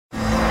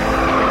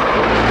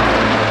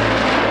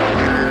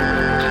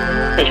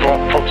Visual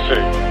Fox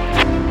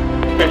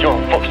 2. Visual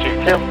Fox 2,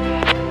 Tim.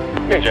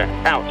 Ninja,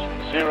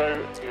 out.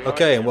 0.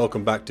 Okay, and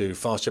welcome back to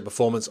Fast Jet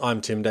Performance.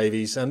 I'm Tim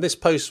Davies, and this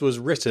post was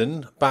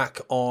written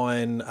back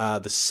on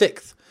the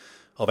 6th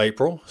of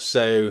April.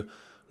 So,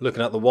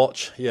 looking at the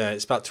watch,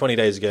 it's about 20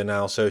 days ago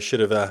now, so I should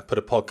have put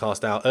a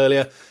podcast out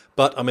earlier.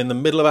 But I'm in the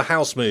middle of a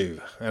house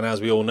move, and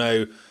as we all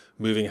know,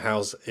 moving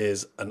house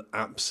is an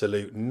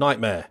absolute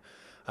nightmare,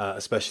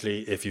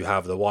 especially if you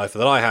have the wife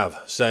that I have.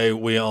 So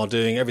we are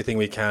doing everything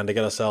we can to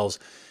get ourselves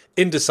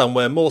into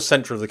somewhere more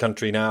central of the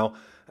country now,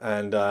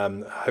 and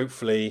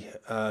hopefully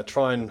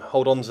try and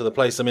hold on to the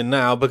place I'm in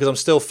now, because I'm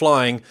still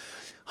flying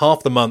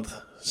half the month,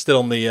 still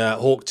on the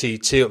Hawk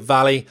T2 at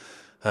Valley,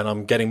 and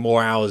I'm getting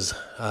more hours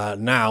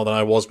now than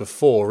I was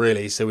before,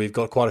 really. So we've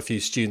got quite a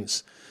few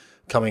students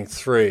coming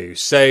through.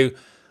 So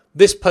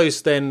this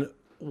post then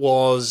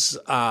was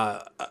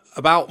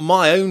about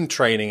my own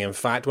training, in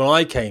fact, when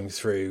I came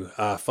through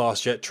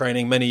fast jet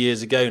training many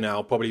years ago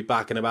now, probably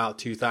back in about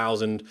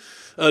 2000,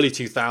 early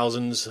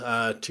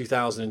 2000s,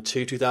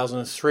 2002,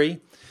 2003.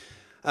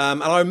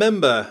 And I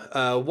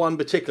remember one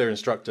particular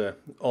instructor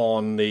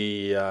on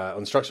the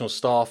instructional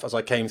staff as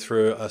I came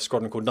through a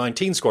squadron called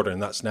 19 Squadron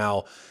that's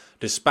now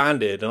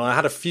disbanded. And I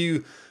had a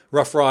few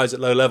rough rides at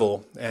low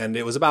level, and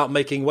it was about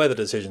making weather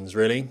decisions,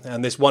 really.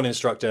 And this one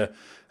instructor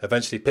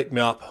eventually picked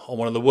me up on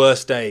one of the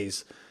worst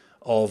days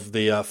of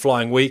the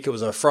flying week. It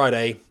was a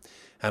Friday,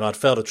 and I'd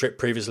failed a trip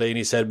previously, and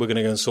he said, "We're going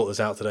to go and sort this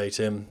out today,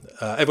 Tim."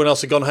 Everyone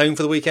else had gone home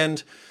for the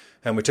weekend,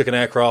 and we took an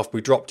aircraft, we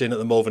dropped in at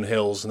the Malvern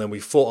Hills, and then we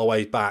fought our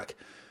way back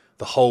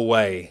the whole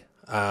way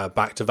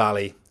back to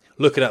Valley,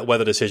 looking at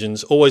weather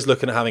decisions, always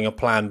looking at having a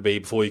plan B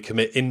before you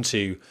commit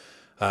into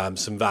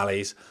some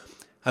valleys.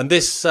 And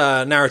this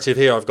narrative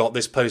here I've got,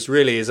 this post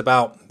really is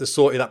about the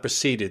sortie that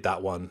preceded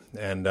that one.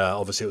 And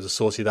obviously it was a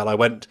sortie that I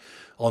went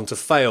on to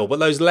fail. But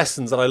those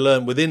lessons that I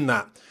learned within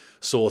that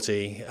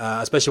sortie,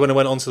 especially when I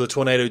went on to the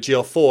Tornado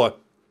GL4,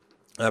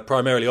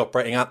 primarily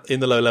operating in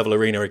the low-level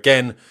arena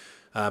again,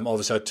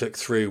 obviously I took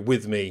through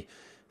with me,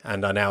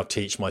 and I now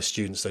teach my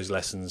students those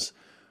lessons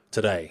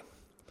today.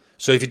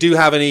 So if you do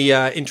have any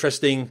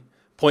interesting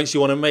points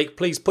you want to make,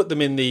 please put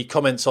them in the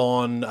comments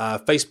on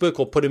Facebook,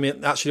 or put them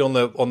in actually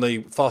on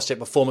the Fast Jet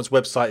Performance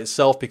website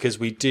itself, because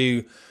we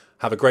do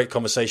have a great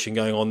conversation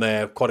going on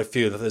there. Quite a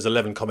few. There's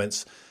 11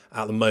 comments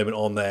at the moment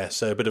on there,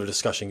 so a bit of a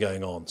discussion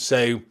going on.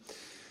 So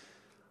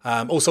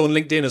also on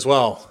LinkedIn as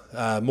well,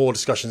 more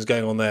discussions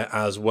going on there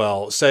as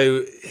well.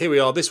 So here we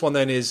are. This one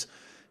then is,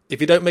 if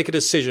you don't make a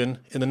decision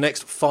in the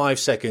next 5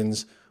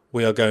 seconds,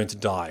 we are going to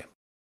die.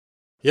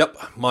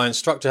 Yep, my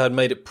instructor had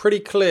made it pretty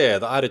clear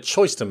that I had a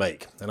choice to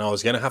make, and I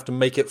was going to have to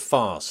make it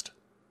fast.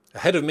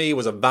 Ahead of me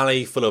was a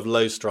valley full of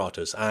low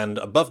stratus, and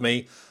above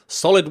me,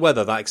 solid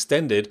weather that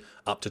extended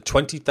up to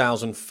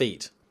 20,000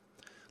 feet.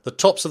 The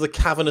tops of the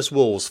cavernous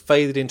walls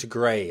faded into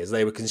grey as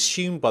they were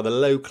consumed by the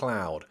low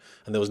cloud,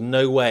 and there was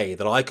no way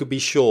that I could be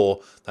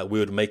sure that we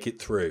would make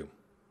it through.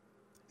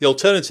 The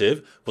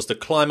alternative was to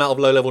climb out of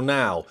low level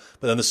now,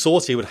 but then the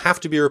sortie would have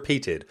to be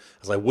repeated,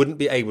 as I wouldn't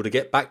be able to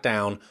get back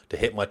down to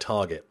hit my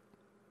target.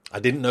 I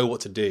didn't know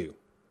what to do.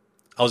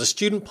 I was a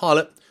student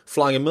pilot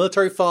flying a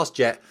military fast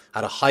jet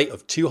at a height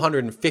of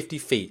 250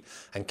 feet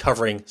and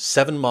covering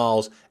 7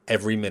 miles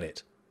every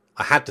minute.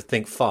 I had to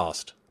think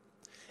fast.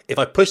 If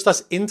I pushed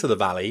us into the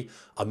valley,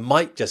 I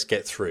might just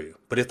get through,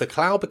 but if the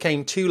cloud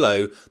became too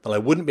low, then I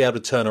wouldn't be able to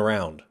turn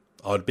around.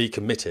 I would be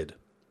committed.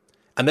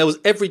 And there was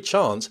every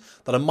chance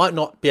that I might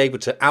not be able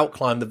to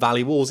outclimb the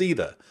valley walls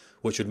either,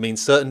 which would mean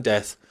certain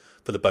death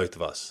for the both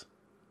of us.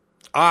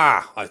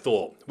 I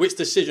thought, which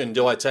decision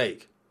do I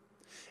take?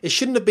 It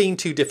shouldn't have been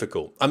too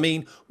difficult. I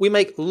mean, we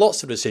make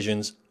lots of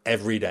decisions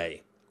every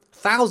day.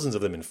 Thousands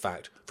of them, in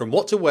fact, from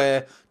what to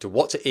wear, to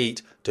what to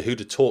eat, to who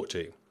to talk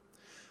to.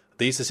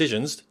 These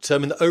decisions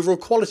determine the overall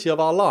quality of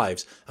our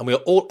lives, and we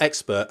are all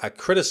expert at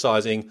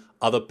criticising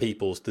other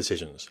people's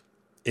decisions.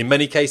 In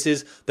many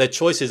cases, their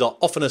choices are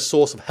often a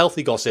source of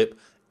healthy gossip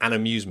and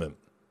amusement.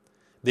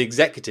 The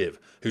executive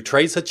who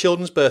trades her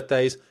children's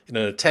birthdays in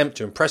an attempt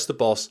to impress the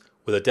boss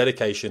with a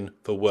dedication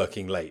for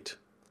working late.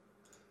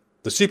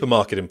 The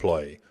supermarket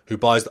employee who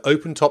buys the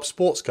open-top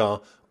sports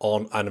car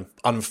on an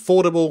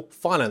unaffordable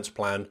finance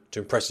plan to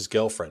impress his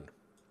girlfriend.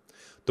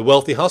 The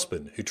wealthy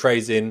husband who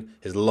trades in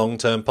his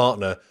long-term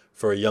partner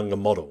for a younger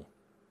model.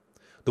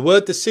 The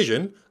word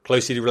decision,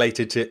 closely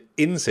related to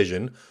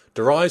incision,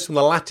 derives from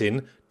the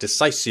Latin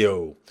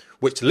decisio,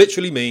 which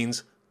literally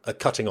means a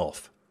cutting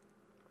off.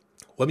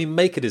 When we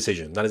make a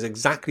decision, that is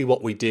exactly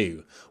what we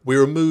do. We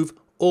remove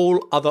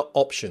all other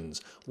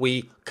options.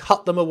 We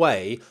cut them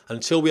away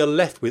until we are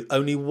left with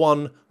only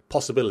one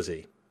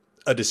possibility,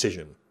 a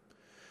decision.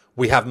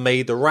 We have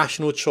made the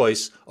rational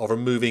choice of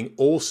removing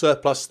all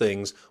surplus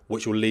things,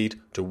 which will lead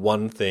to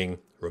one thing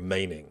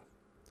remaining.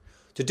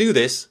 To do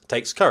this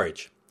takes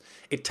courage.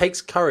 It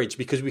takes courage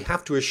because we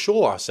have to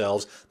assure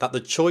ourselves that the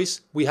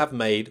choice we have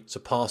made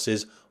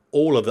surpasses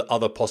all of the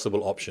other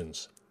possible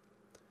options.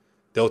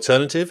 The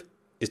alternative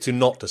is to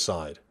not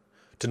decide,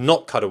 to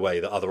not cut away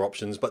the other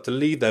options, but to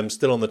leave them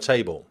still on the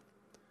table.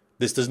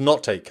 This does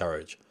not take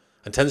courage,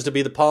 and tends to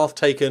be the path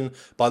taken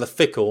by the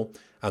fickle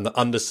and the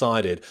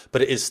undecided,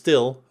 but it is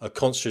still a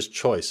conscious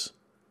choice.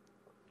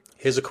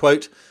 Here's a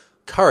quote: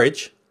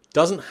 "Courage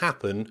doesn't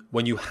happen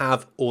when you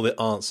have all the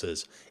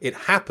answers.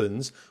 It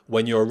happens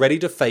when you're ready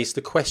to face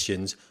the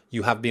questions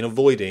you have been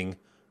avoiding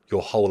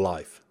your whole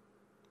life."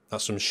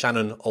 That's from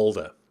Shannon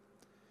Alder.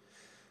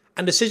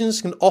 And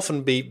decisions can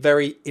often be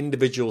very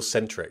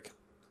individual-centric.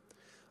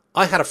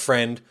 I had a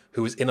friend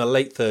who was in her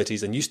late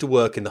 30s and used to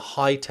work in the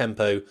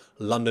high-tempo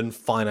London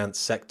finance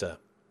sector.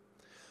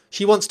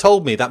 She once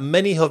told me that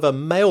many of her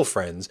male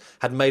friends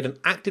had made an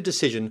active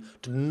decision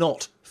to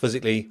not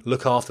physically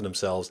look after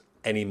themselves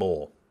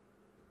anymore.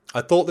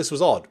 I thought this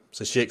was odd,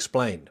 so she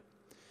explained.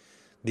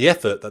 The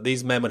effort that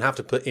these men would have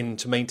to put in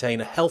to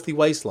maintain a healthy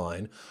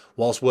waistline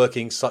whilst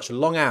working such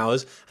long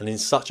hours and in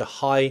such a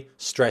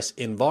high-stress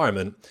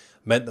environment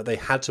meant that they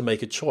had to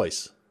make a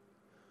choice.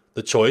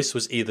 The choice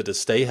was either to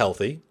stay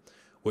healthy,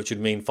 which would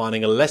mean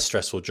finding a less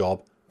stressful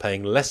job,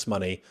 paying less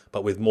money,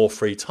 but with more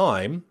free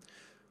time,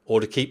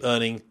 or to keep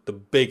earning the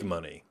big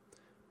money,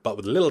 but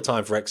with little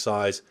time for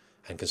exercise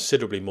and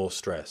considerably more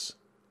stress.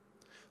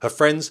 Her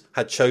friends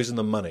had chosen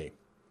the money.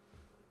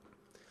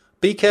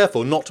 Be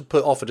careful not to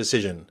put off a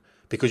decision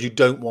because you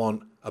don't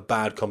want a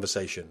bad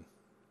conversation.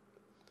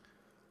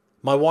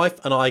 My wife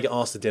and I get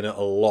asked to dinner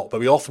a lot, but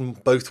we often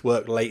both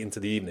work late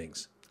into the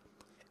evenings.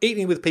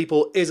 Eating with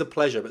people is a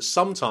pleasure, but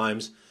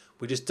sometimes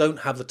we just don't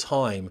have the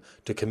time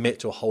to commit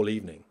to a whole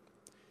evening.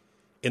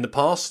 In the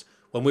past,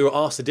 when we were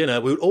asked to dinner,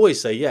 we would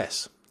always say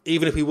yes,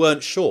 even if we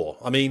weren't sure.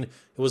 I mean, it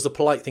was the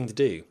polite thing to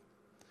do.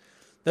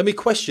 Then we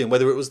questioned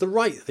whether it was the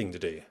right thing to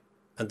do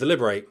and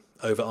deliberate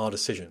over our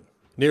decision.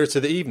 Nearer to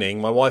the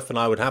evening, my wife and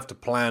I would have to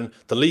plan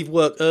to leave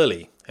work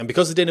early, and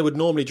because the dinner would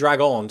normally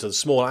drag on to the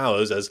small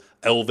hours as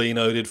El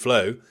Vino did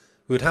flow,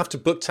 we would have to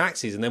book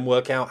taxis and then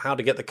work out how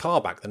to get the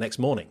car back the next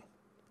morning.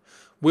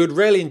 We would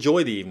rarely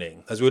enjoy the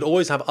evening, as we would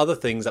always have other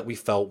things that we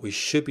felt we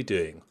should be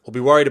doing, or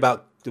be worried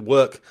about the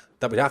work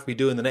that we'd have to be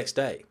doing the next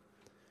day.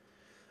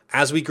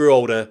 As we grew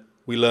older,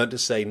 we learned to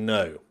say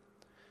no,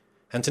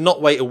 and to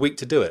not wait a week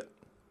to do it.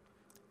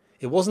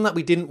 It wasn't that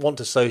we didn't want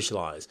to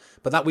socialise,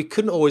 but that we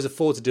couldn't always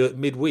afford to do it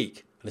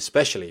midweek, and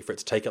especially for it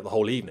to take up the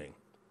whole evening.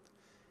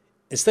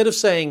 Instead of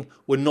saying,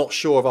 "We're not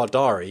sure of our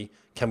diary,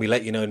 can we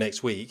let you know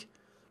next week?"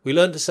 we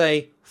learned to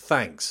say,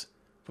 "Thanks,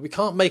 but we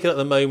can't make it at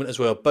the moment as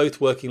we are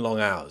both working long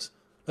hours.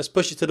 Let's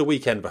push it to the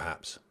weekend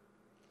perhaps."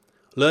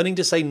 Learning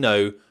to say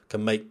no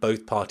can make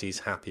both parties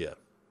happier.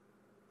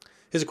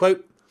 Here's a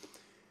quote: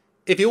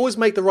 "If you always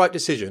make the right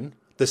decision,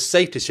 the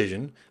safe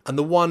decision, and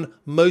the one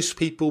most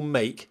people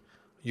make,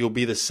 you'll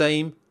be the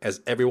same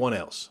as everyone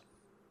else."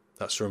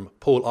 That's from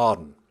Paul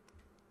Arden.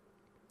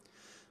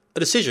 A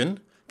decision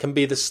can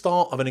be the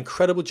start of an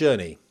incredible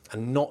journey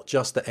and not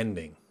just the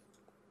ending.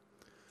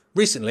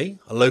 Recently,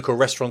 a local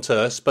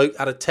restaurateur spoke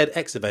at a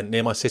TEDx event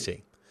near my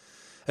city.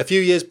 A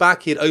few years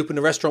back, he had opened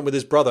a restaurant with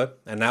his brother,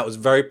 and now it was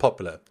very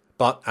popular.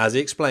 But, as he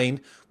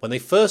explained, when they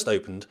first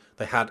opened,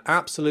 they had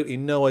absolutely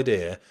no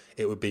idea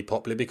it would be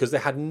popular because they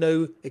had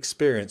no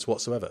experience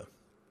whatsoever.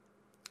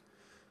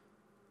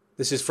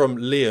 This is from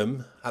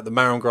Liam at the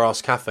Marram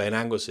Grass Cafe in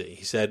Anglesey.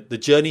 He said, "The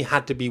journey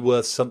had to be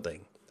worth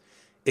something.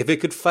 If it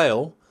could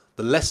fail,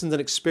 the lessons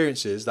and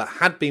experiences that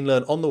had been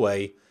learned on the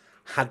way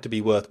had to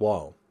be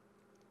worthwhile."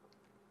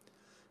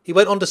 He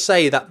went on to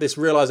say that this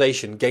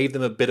realisation gave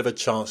them a bit of a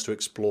chance to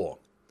explore.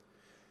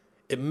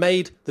 It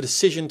made the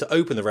decision to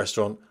open the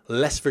restaurant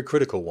less of a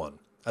critical one,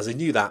 as they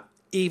knew that,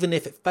 even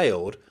if it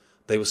failed,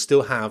 they would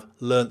still have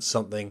learnt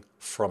something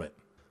from it.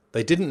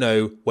 They didn't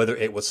know whether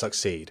it would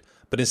succeed,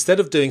 but instead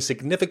of doing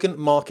significant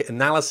market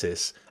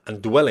analysis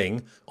and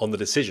dwelling on the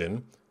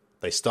decision,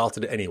 they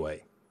started it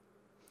anyway.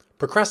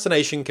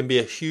 Procrastination can be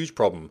a huge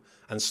problem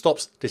and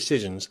stops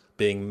decisions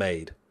being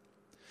made.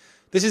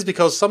 This is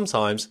because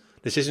sometimes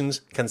decisions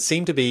can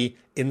seem to be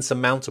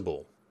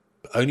insurmountable,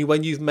 but only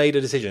when you've made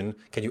a decision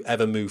can you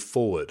ever move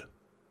forward.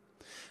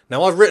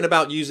 Now, I've written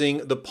about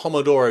using the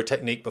Pomodoro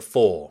technique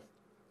before.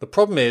 The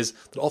problem is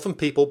that often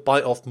people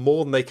bite off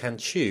more than they can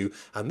chew,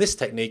 and this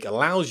technique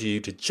allows you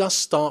to just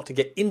start to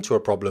get into a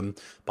problem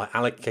by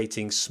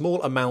allocating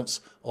small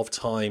amounts of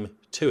time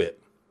to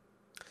it.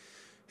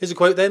 Here's a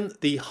quote then: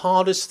 "The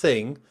hardest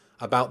thing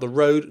about the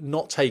road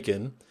not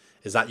taken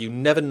is that you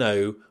never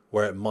know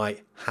where it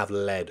might have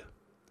led."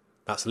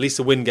 That's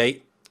Lisa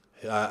Wingate,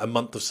 A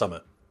Month of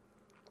Summer.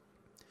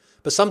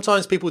 But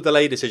sometimes people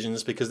delay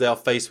decisions because they are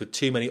faced with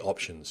too many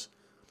options.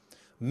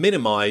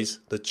 Minimise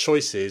the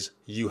choices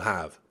you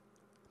have.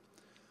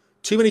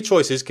 Too many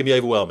choices can be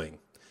overwhelming,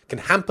 can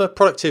hamper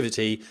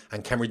productivity,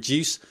 and can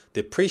reduce the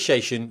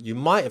appreciation you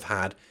might have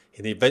had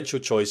in the eventual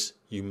choice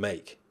you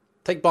make.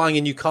 Take buying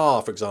a new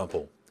car, for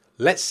example.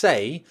 Let's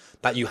say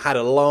that you had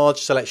a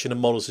large selection of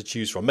models to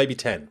choose from, maybe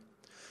 10.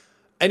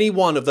 Any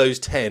one of those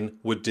 10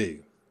 would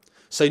do.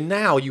 So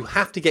now you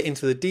have to get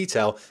into the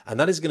detail, and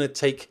that is going to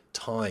take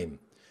time.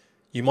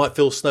 You might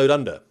feel snowed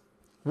under.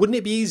 Wouldn't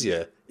it be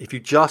easier if you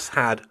just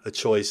had a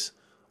choice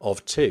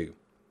of 2?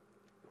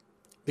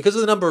 Because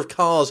of the number of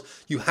cars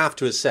you have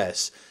to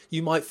assess,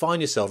 you might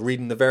find yourself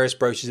reading the various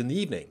brochures in the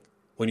evening,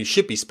 when you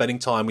should be spending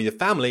time with your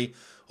family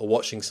or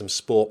watching some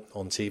sport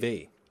on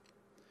TV.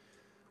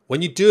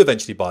 When you do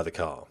eventually buy the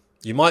car,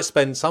 you might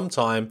spend some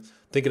time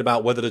thinking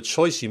about whether the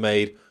choice you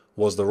made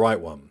was the right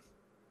one.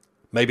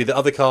 Maybe the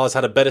other cars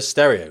had a better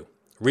stereo,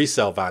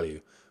 resale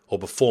value, or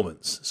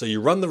performance, so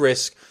you run the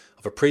risk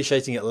of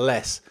appreciating it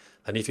less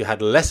than if you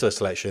had less of a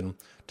selection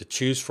to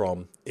choose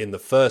from in the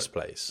first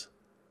place.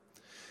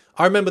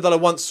 I remember that I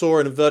once saw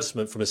an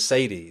advertisement from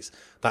Mercedes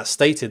that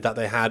stated that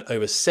they had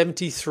over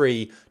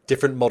 73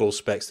 different model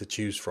specs to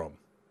choose from.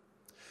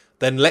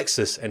 Then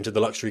Lexus entered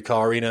the luxury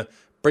car arena,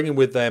 bringing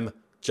with them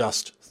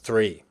just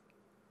 3.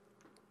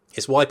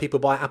 It's why people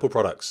buy Apple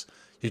products.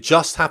 You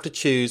just have to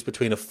choose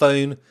between a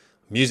phone,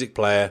 music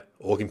player,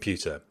 or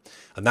computer,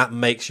 and that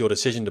makes your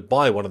decision to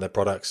buy one of their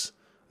products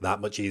that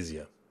much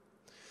easier.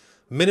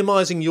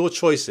 Minimizing your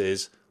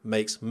choices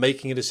makes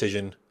making a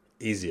decision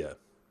easier.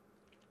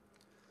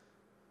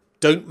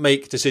 Don't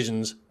make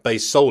decisions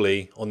based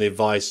solely on the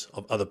advice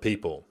of other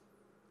people.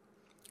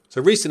 So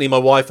recently my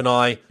wife and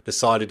I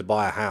decided to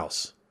buy a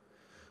house.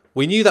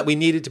 We knew that we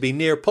needed to be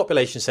near a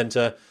population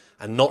centre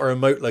and not a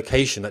remote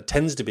location that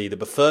tends to be the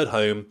preferred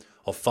home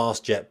of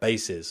fast jet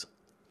bases.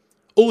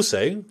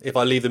 Also, if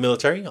I leave the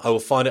military, I will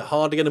find it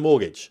hard to get a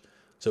mortgage,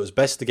 so it was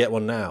best to get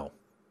one now.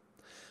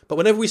 But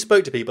whenever we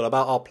spoke to people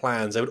about our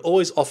plans, they would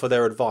always offer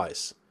their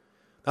advice.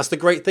 That's the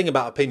great thing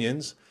about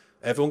opinions.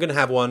 Everyone can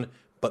have one,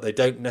 but they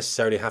don't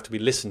necessarily have to be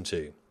listened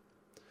to.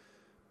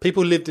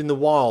 People who lived in the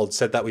wild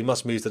said that we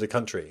must move to the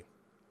country.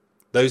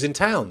 Those in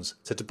towns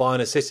said to buy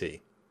in a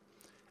city.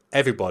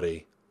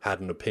 Everybody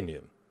had an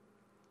opinion.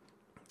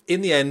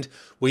 In the end,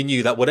 we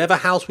knew that whatever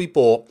house we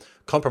bought,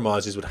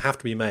 compromises would have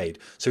to be made,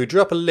 so we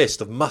drew up a list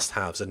of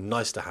must-haves and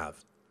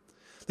nice-to-have.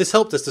 This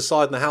helped us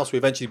decide on the house we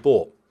eventually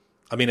bought.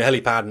 I mean, a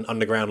helipad and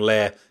underground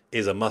lair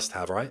is a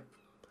must-have, right?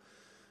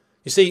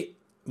 You see,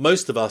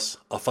 most of us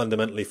are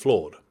fundamentally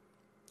flawed.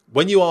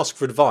 When you ask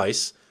for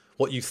advice,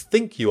 what you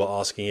think you are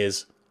asking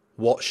is,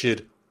 what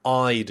should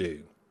I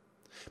do?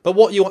 But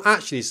what you are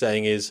actually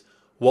saying is,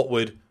 what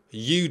would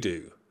you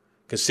do,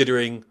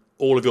 considering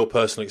all of your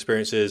personal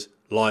experiences,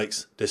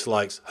 likes,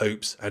 dislikes,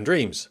 hopes, and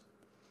dreams?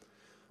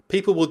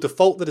 People will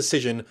default the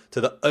decision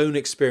to their own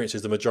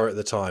experiences the majority of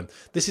the time.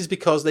 This is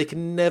because they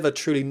can never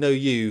truly know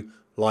you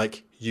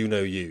like you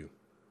know you.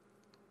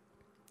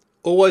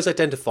 Always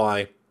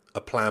identify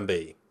a plan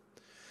B.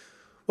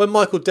 When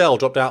Michael Dell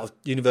dropped out of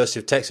University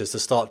of Texas to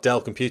start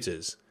Dell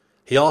Computers,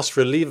 he asked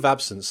for a leave of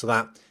absence so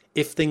that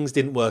if things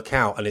didn't work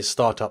out and his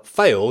startup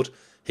failed,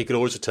 he could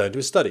always return to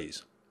his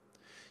studies.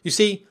 You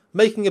see,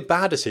 making a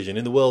bad decision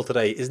in the world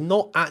today is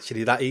not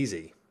actually that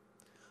easy.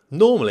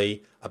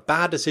 Normally, a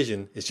bad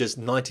decision is just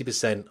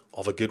 90%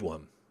 of a good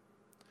one.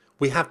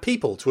 We have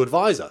people to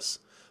advise us,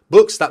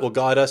 books that will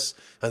guide us,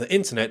 and the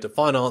internet to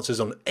find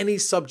answers on any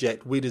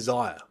subject we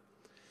desire.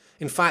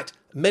 In fact,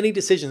 many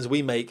decisions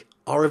we make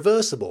are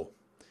reversible.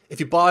 If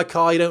you buy a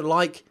car you don't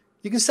like,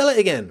 you can sell it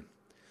again.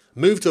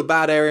 Move to a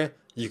bad area,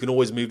 you can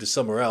always move to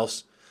somewhere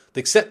else. The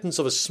acceptance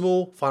of a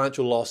small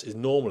financial loss is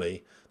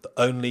normally the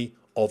only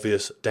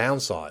obvious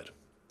downside.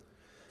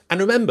 And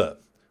remember,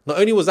 not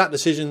only was that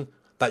decision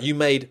that you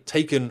made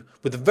taken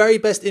with the very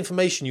best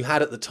information you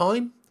had at the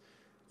time,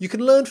 you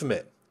can learn from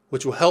it,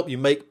 which will help you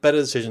make better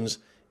decisions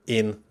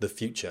in the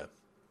future.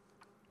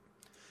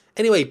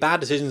 Anyway, bad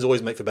decisions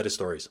always make for better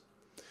stories.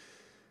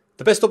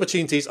 The best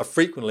opportunities are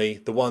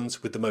frequently the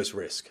ones with the most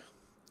risk.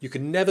 You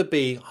can never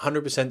be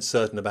 100%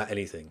 certain about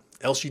anything,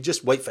 else you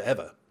just wait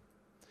forever.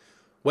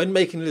 When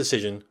making a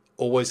decision,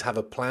 always have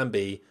a plan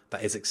B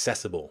that is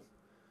accessible.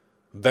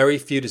 Very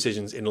few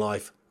decisions in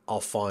life are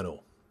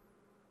final.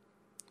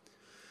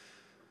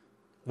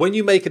 When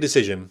you make a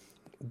decision,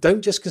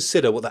 don't just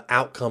consider what the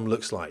outcome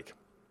looks like.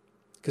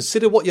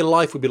 Consider what your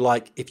life would be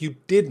like if you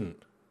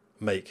didn't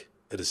make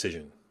a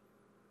decision.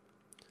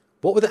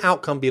 What would the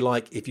outcome be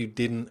like if you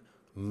didn't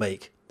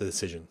make the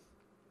decision?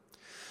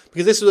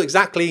 Because this was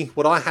exactly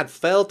what I had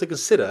failed to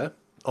consider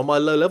on my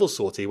low-level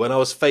sortie when I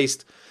was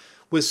faced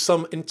with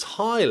some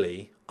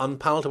entirely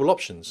unpalatable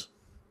options.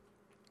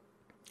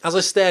 As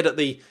I stared at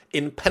the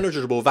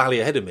impenetrable valley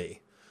ahead of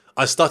me,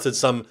 I stuttered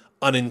some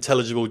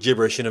unintelligible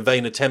gibberish in a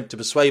vain attempt to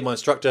persuade my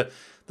instructor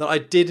that I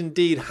did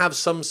indeed have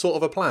some sort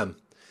of a plan.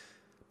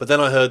 But then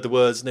I heard the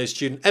words no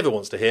student ever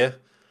wants to hear: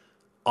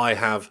 I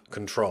have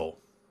control.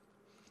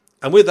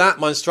 And with that,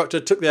 my instructor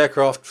took the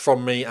aircraft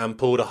from me and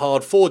pulled a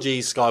hard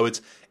 4G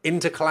skywards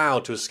into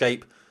cloud to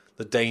escape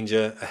the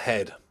danger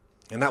ahead.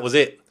 And that was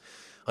it.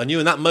 I knew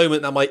in that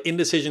moment that my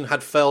indecision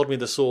had failed me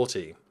the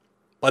sortie.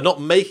 By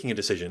not making a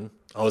decision,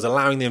 I was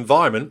allowing the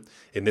environment,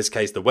 in this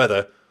case the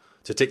weather,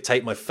 to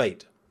dictate my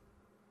fate.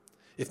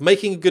 If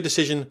making a good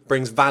decision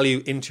brings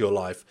value into your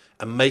life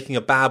and making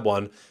a bad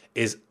one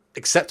is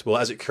acceptable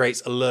as it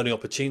creates a learning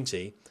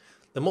opportunity,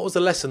 then what was the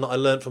lesson that I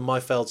learned from my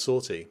failed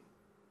sortie?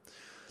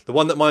 The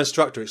one that my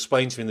instructor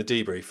explained to me in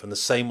the debrief, and the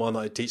same one that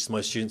I teach to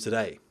my students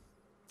today.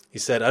 He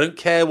said, I don't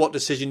care what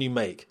decision you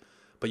make,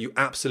 but you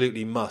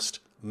absolutely must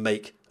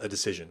make a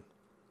decision.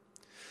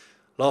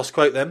 Last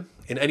quote then,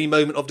 in any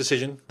moment of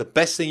decision, the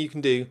best thing you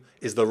can do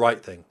is the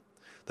right thing.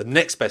 The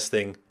next best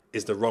thing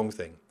is the wrong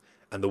thing.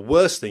 And the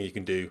worst thing you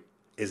can do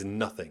is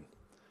nothing.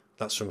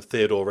 That's from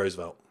Theodore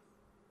Roosevelt.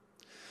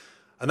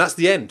 And that's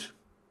the end.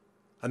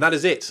 And that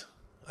is it.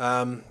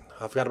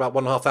 I've got about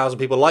 1,500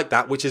 people like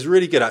that, which is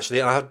really good, actually.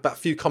 And I have about a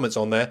few comments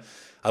on there.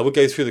 I will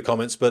go through the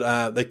comments,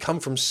 but they come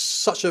from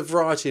such a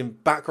variety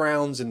of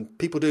backgrounds and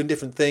people doing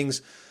different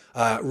things.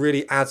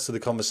 Really adds to the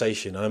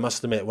conversation. And I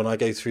must admit, when I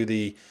go through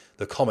the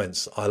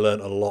comments, I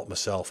learned a lot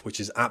myself, which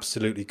is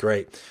absolutely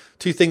great.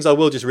 Two things I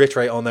will just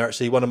reiterate on there.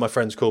 Actually, one of my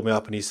friends called me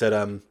up and he said,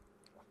 I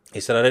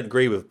don't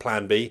agree with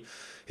plan B.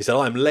 He said,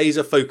 I'm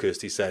laser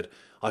focused. He said,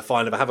 I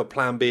find if I have a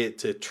plan B,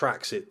 it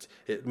tracks it.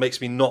 It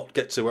makes me not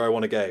get to where I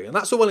want to go. And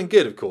that's all well and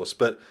good, of course.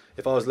 But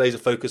if I was laser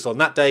focused on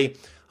that day,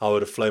 I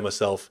would have flown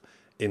myself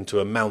into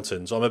a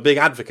mountain. So I'm a big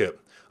advocate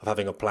of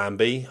having a plan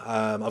B.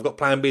 I've got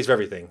plan Bs for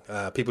everything.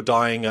 People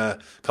dying,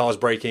 cars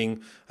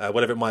breaking,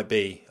 whatever it might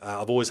be.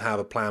 I've always have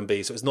a plan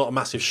B. So it's not a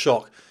massive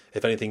shock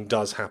if anything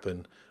does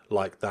happen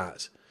like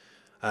that.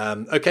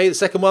 Okay, the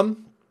second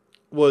one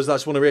was, I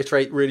just want to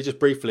reiterate really just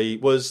briefly,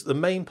 was the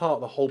main part of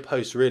the whole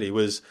post really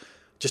was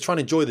just trying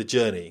to enjoy the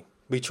journey.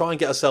 We try and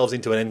get ourselves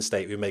into an end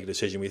state. We make a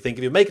decision. We think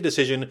if you make a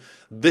decision,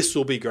 this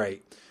will be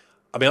great.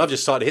 I mean, I've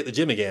just started to hit the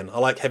gym again. I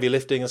like heavy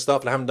lifting and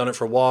stuff, and I haven't done it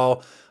for a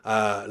while.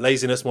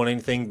 Laziness more than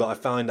anything, but I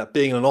find that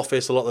being in an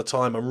office a lot of the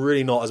time, I'm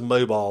really not as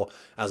mobile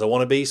as I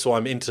want to be. So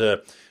I'm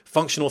into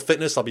functional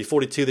fitness. I'll be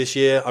 42 this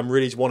year. I'm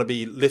really want to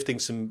be lifting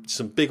some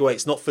big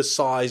weights, not for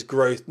size,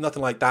 growth,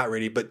 nothing like that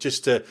really, but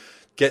just to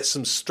get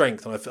some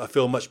strength. And I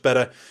feel much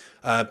better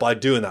by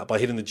doing that, by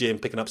hitting the gym,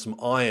 picking up some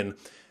iron.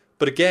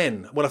 But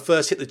again, when I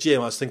first hit the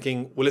gym, I was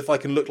thinking, well, if I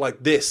can look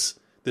like this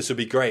would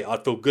be great.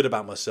 I'd feel good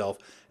about myself.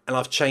 And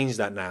I've changed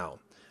that now.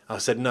 I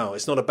said, no,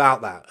 it's not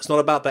about that. It's not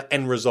about the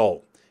end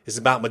result. It's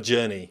about my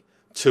journey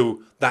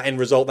to that end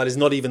result that is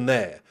not even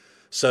there.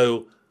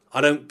 So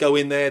I don't go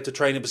in there to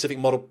train a specific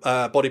model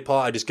body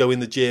part. I just go in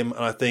the gym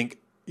and I think,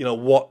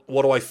 what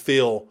do I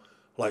feel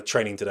like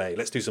training today?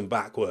 Let's do some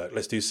back work.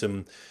 Let's do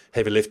some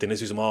heavy lifting.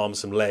 Let's do some arms,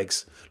 some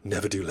legs.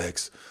 Never do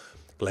legs.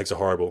 Legs are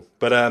horrible.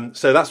 But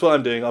so that's what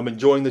I'm doing. I'm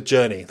enjoying the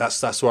journey.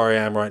 That's where I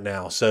am right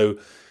now. So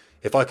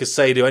if I could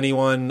say to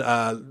anyone,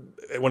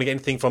 want to get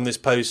anything from this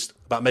post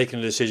about making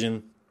a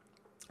decision,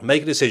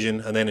 make a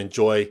decision and then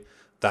enjoy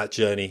that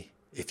journey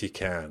if you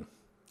can.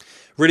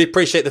 Really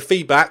appreciate the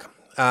feedback.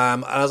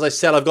 As I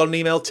said, I've got an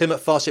email,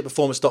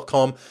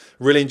 tim@fastshapeperformance.com.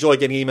 Really enjoy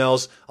getting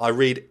emails. I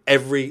read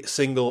every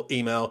single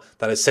email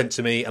that is sent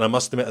to me. And I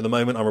must admit at the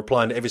moment, I'm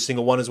replying to every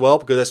single one as well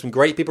because there's some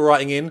great people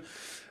writing in.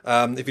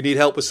 If you need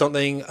help with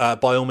something,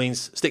 by all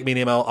means, stick me an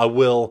email. I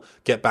will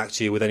get back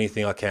to you with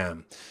anything I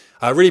can.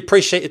 I really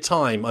appreciate your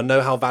time. I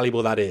know how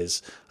valuable that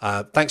is.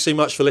 Thanks so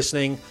much for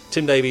listening.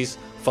 Tim Davies,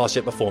 Fast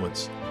Shape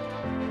Performance.